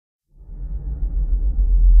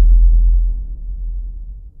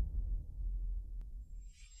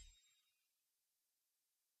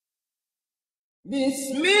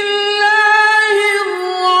بسم الله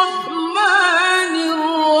الرحمن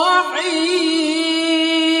الرحيم.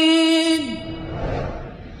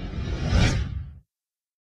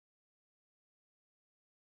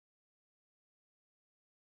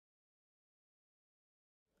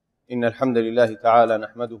 إن الحمد لله تعالى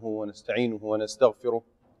نحمده ونستعينه ونستغفره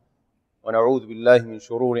ونعوذ بالله من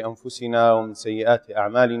شرور أنفسنا ومن سيئات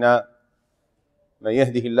أعمالنا. من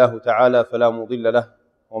يهده الله تعالى فلا مضل له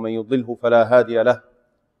ومن يضله فلا هادي له،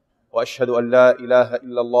 وأشهد أن لا إله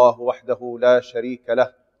إلا الله وحده لا شريك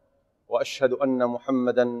له، وأشهد أن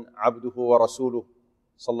محمدا عبده ورسوله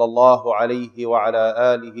صلى الله عليه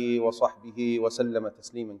وعلى آله وصحبه وسلم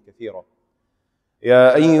تسليما كثيرا.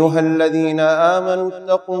 يا أيها الذين آمنوا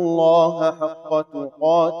اتقوا الله حق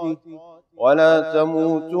تقاته ولا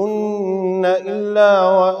تموتن إلا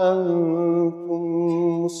وأنتم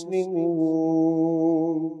مسلمون.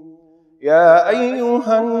 يا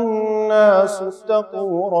أيها الناس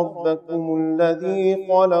اتقوا ربكم الذي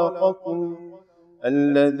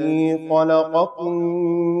خلقكم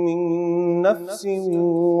من نفس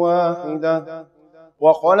واحدة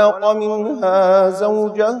وخلق منها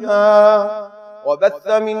زوجها وبث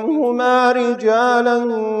منهما رجالا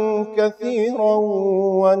كثيرا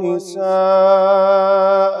ونساء،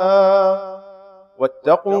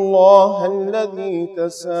 واتقوا الله الذي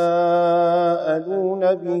تساءلون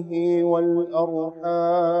به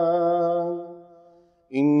والأرحام،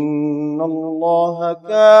 إن الله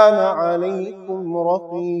كان عليكم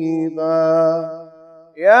رقيبا.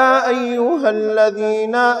 يا أيها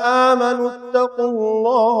الذين آمنوا اتقوا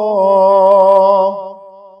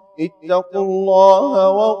الله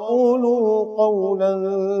وقولوا قولا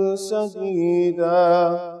سديدا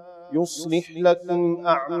يصلح لكم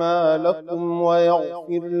أعمالكم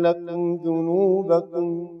ويغفر لكم ذنوبكم،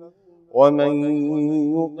 ومن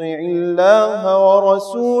يطع الله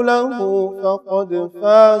ورسوله فقد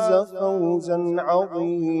فاز فوزا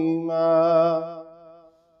عظيما.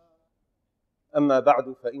 أما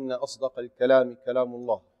بعد، فإن أصدق الكلام كلام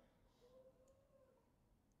الله،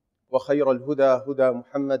 وخير الهدى هدى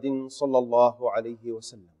محمد صلى الله عليه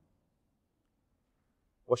وسلم،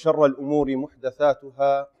 وشر الأمور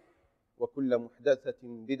محدثاتها، وكل محدثة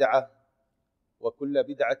بدعة، وكل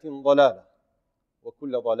بدعة ضلالة،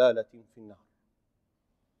 وكل ضلالة في النار.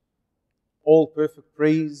 All perfect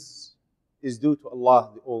praise is due to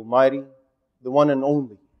Allah the Almighty, the one and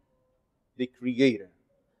only, the Creator.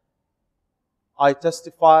 I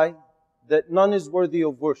testify that none is worthy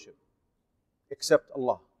of worship except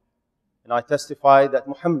Allah. And I testify that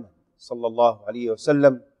Muhammad sallallahu alayhi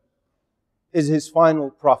wasallam is his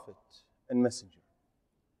final prophet and messenger.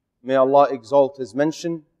 May Allah exalt his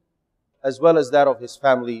mention as well as that of his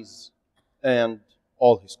families and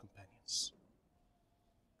all his companions.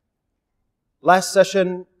 Last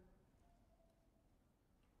session,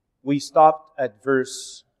 we stopped at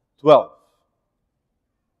verse 12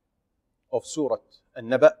 of Surah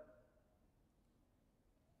An-Naba,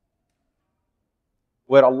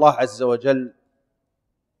 where Allah Azza wa Jal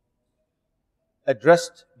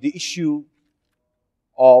addressed the issue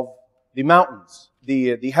of the mountains,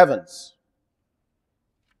 the heavens.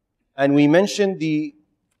 And we mentioned the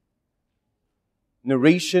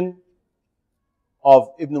narration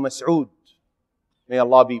of Ibn Mas'ud, may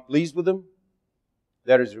Allah be pleased with him,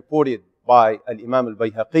 that is reported by Al-Imam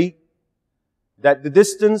Al-Bayhaqi, that the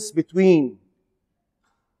distance between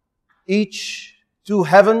each two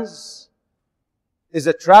heavens is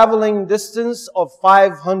a traveling distance of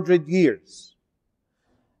 500 years.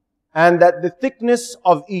 And that the thickness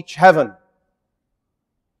of each heaven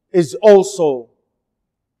is also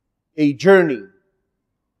a journey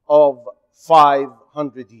of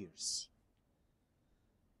 500 years.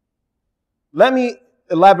 Let me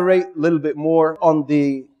elaborate a little bit more on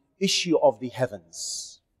the issue of the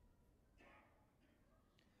heavens.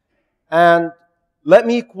 And let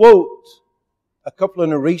me quote a couple of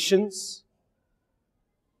narrations,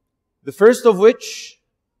 the first of which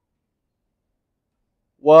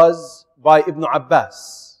was by Ibn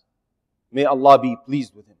Abbas, may Allah be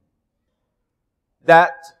pleased with him,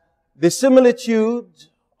 that the similitude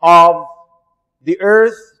of the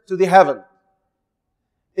earth to the heaven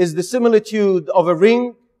is the similitude of a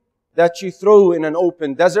ring that you throw in an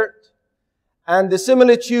open desert, and the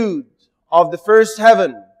similitude of the first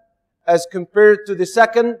heaven as compared to the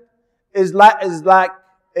second is like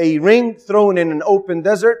a ring thrown in an open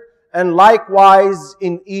desert, and likewise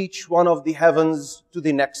in each one of the heavens to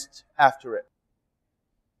the next after it.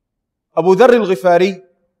 Abu Dharr al-Ghifari,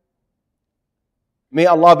 may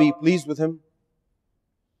Allah be pleased with him,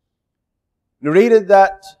 narrated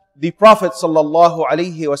that the Prophet sallallahu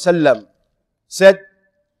alaihi wasallam said,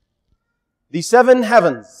 the seven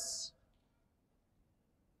heavens,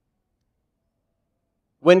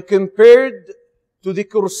 when compared to the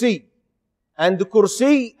kursi, and the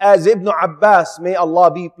kursi, as Ibn Abbas, may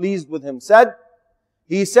Allah be pleased with him, said,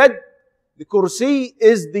 he said, the kursi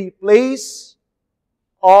is the place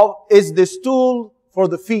is the stool for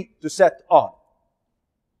the feet to set on.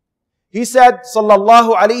 He said,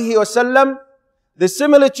 sallallahu alaihi wasallam, the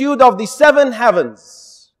similitude of the seven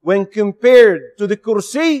heavens, when compared to the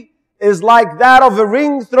kursi, is like that of a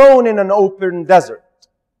ring thrown in an open desert.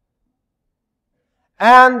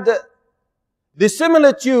 And the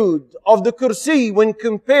similitude of the kursi when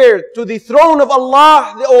compared to the throne of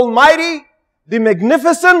Allah, the Almighty, the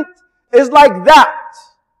Magnificent, is like that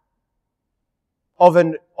of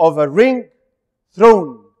a ring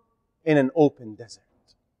thrown in an open desert.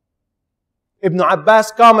 Ibn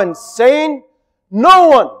Abbas comments saying, no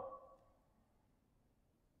one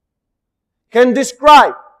can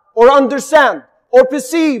describe or understand or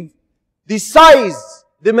perceive the size,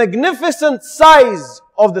 the magnificent size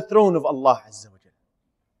of the throne of Allah Azza wa Jalla.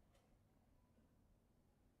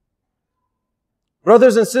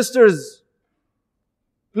 Brothers and sisters,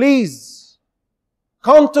 please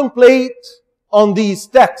contemplate on these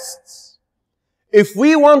texts. If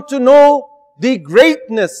we want to know the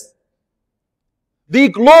greatness, the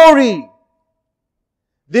glory,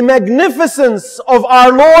 the magnificence of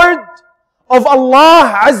our Lord, of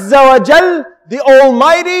Allah Azza wa Jal, the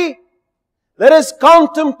Almighty, let us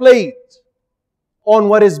contemplate on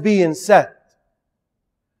what is being said.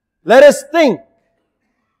 Let us think.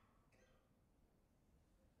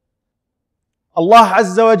 Allah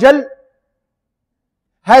Azza wa Jal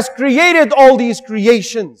has created all these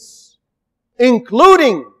creations,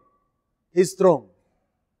 including His throne.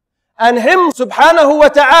 And Him subhanahu wa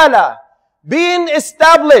ta'ala being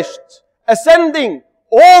established, ascending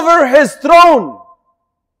over His throne,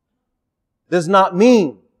 does not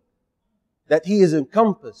mean that He is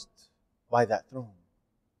encompassed by that throne.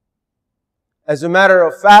 As a matter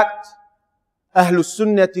of fact, Ahlul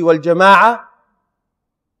Sunnati wal Jama'ah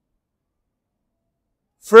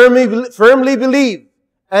firmly believe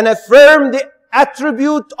and affirm the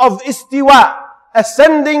attribute of istiwa,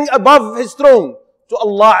 ascending above His throne to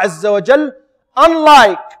Allah Azza wa Jal,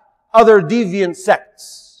 unlike other deviant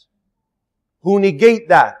sects who negate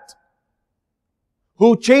that,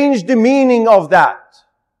 who change the meaning of that,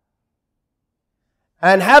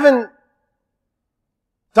 and haven't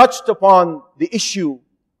touched upon the issue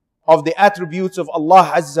of the attributes of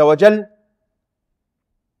Allah Azza wa Jal.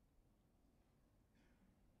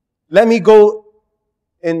 Let me go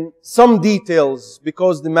in some details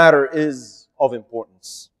because the matter is of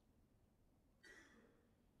importance.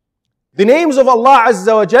 The names of Allah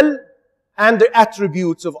Azza wa Jal and the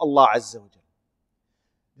attributes of Allah Azza wa Jal.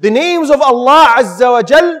 The names of Allah Azza wa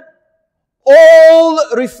Jal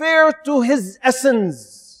all refer to His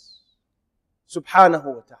essence, subhanahu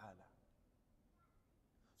wa ta'ala.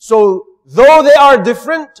 So, though they are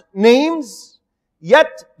different names,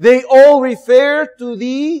 yet they all refer to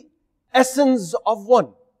the essence of one,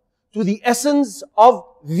 to the essence of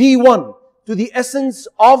the one, to the essence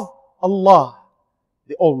of Allah,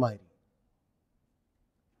 the Almighty.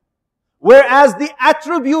 Whereas the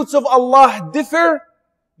attributes of Allah differ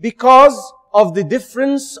because of the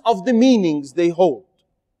difference of the meanings they hold.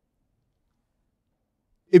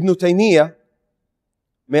 Ibn Taymiyyah,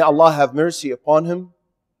 may Allah have mercy upon him,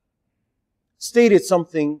 stated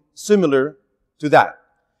something similar to that.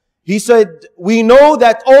 He said, we know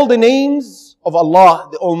that all the names of Allah,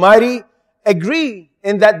 the Almighty, agree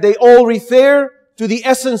in that they all refer to the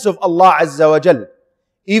essence of Allah Azza wa Jal.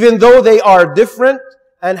 Even though they are different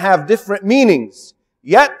and have different meanings,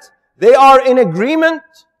 yet they are in agreement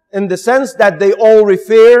in the sense that they all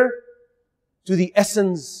refer to the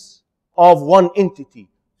essence of one entity,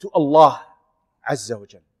 to Allah Azza wa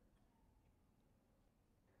Jal.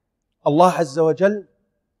 Allah Azza wa Jal.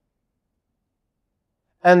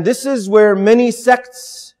 And this is where many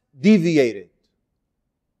sects deviated.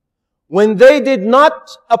 When they did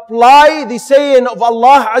not apply the saying of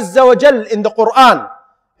Allah Azza wa Jal in the Quran,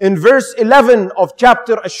 in verse 11 of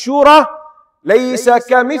chapter Ash-Shura, لَيْسَ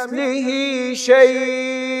كَمِثْلِهِ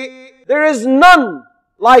شَيْءٍ. There is none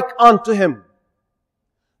like unto Him.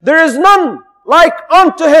 There is none like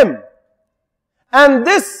unto Him. And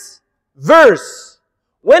this verse,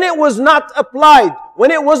 when it was not applied,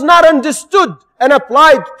 when it was not understood and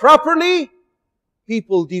applied properly,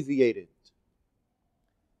 people deviated.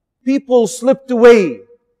 People slipped away.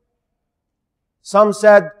 Some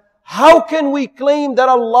said, how can we claim that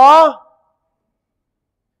Allah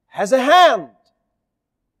has a hand?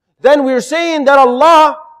 Then we're saying that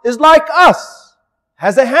Allah is like us,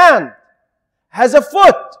 has a hand. has a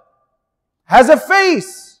foot, has a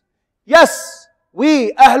face. Yes,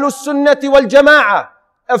 we, Ahlul Sunnati wal Jama'ah,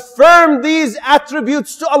 affirm these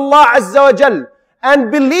attributes to Allah Azza wa Jal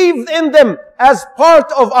and believe in them as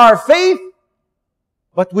part of our faith.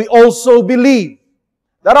 But we also believe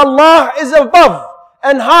that Allah is above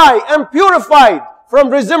and high and purified from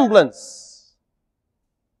resemblance,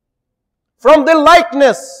 from the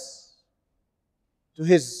likeness to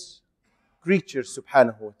His creatures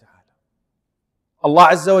subhanahu wa ta'ala. Allah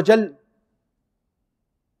Azza wa Jal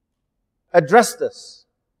addressed us,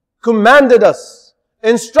 commanded us,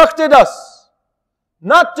 instructed us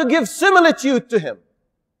not to give similitude to Him.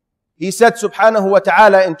 He said subhanahu wa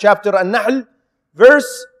ta'ala in chapter An-Nahl,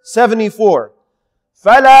 verse 74,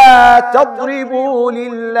 فَلَا تَضْرِبُوا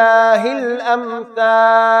لِلَّهِ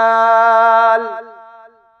الْأَمْثَالِ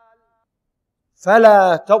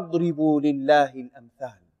فَلَا تَضْرِبُوا لِلَّهِ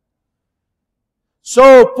الْأَمْثَالِ.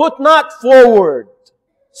 So put not forward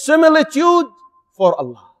similitude for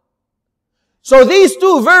Allah. So these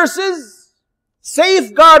two verses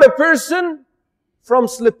safeguard a person from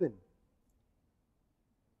slipping.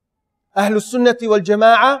 Ahlul Sunnati wal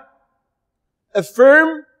Jama'ah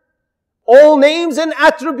affirm all names and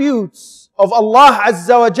attributes of Allah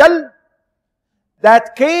Azza wa Jal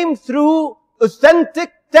that came through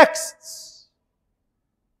authentic texts.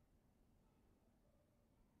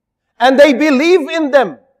 And they believe in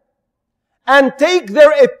them and take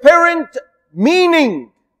their apparent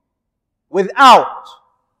meaning without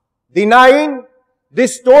denying,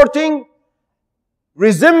 distorting,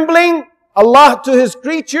 resembling Allah to His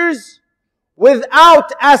creatures,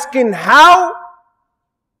 without asking how,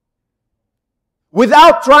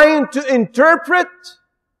 without trying to interpret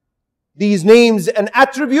these names and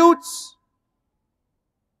attributes,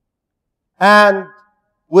 and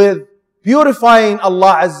with purifying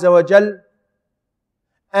Allah Azza wa Jal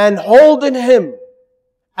and holding Him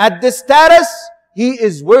at the status He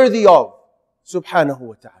is worthy of, subhanahu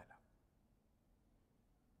wa ta'ala.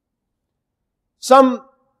 Some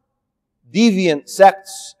deviant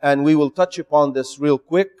sects, and we will touch upon this real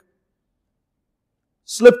quick,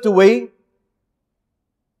 slipped away.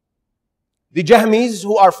 The Jahmis,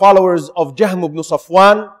 who are followers of Jahm ibn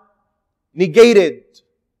Safwan, negated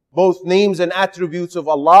both names and attributes of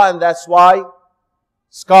Allah, and that's why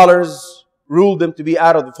scholars ruled them to be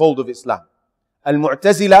out of the fold of Islam.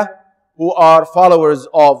 Al-Mu'tazila, who are followers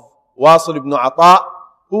of Wasil ibn Ata,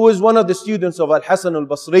 who is one of the students of Al-Hasan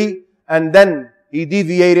al-Basri, and then he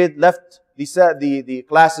deviated, left the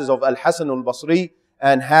classes of Al-Hasan al-Basri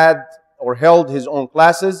and had or held his own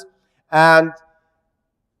classes. And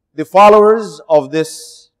the followers of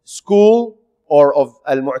this school or of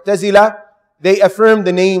Al-Mu'tazila, they affirm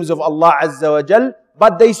the names of Allah Azza wa Jal,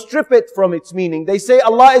 but they strip it from its meaning. They say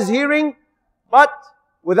Allah is hearing, but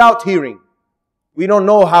without hearing. We don't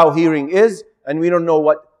know how hearing is, and we don't know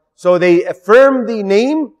what. So they affirm the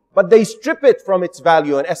name, but they strip it from its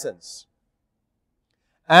value and essence.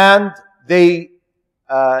 And they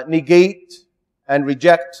negate and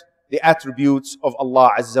reject the attributes of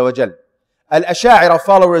Allah Azza wa Jal. Al-Ash'ari,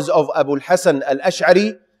 followers of Abu al-Hasan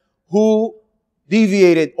al-Ash'ari, who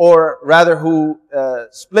deviated, or rather who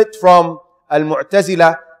split from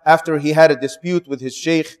Al-Mu'tazila after he had a dispute with his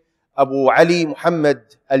Sheikh Abu Ali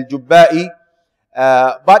Muhammad al-Jubba'i.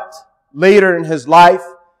 But later in his life,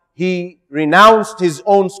 he renounced his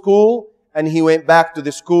own school and he went back to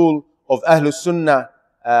the school of Ahlul Sunnah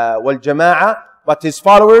wal Jama'ah. But his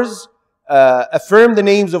followers affirm the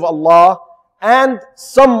names of Allah and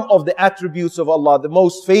some of the attributes of Allah. The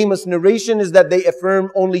most famous narration is that they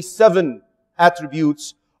affirm only 7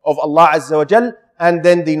 attributes of Allah Azza wa Jal and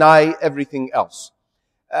then deny everything else.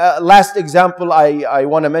 Last example I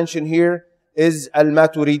want to mention here is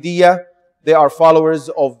Al-Maturidiyya. They are followers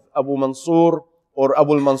of Abu Mansur or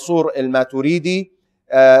Abu al-Mansur al-Maturidi.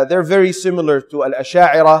 They're very similar to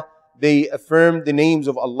Al-Ash'ari. They affirm the names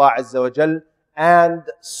of Allah Azza wa Jal and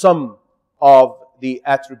some of the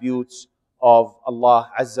attributes of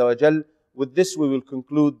Allah Azza wa Jal. With this we will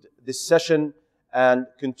conclude this session and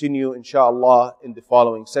continue inshallah in the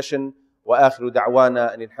following session. وآخر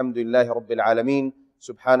دعوانا أن الحمد لله رب العالمين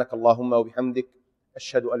سبحانك اللهم وبحمدك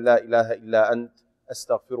أشهد أن لا إله إلا أنت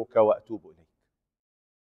أستغفرك وأتوب إليك.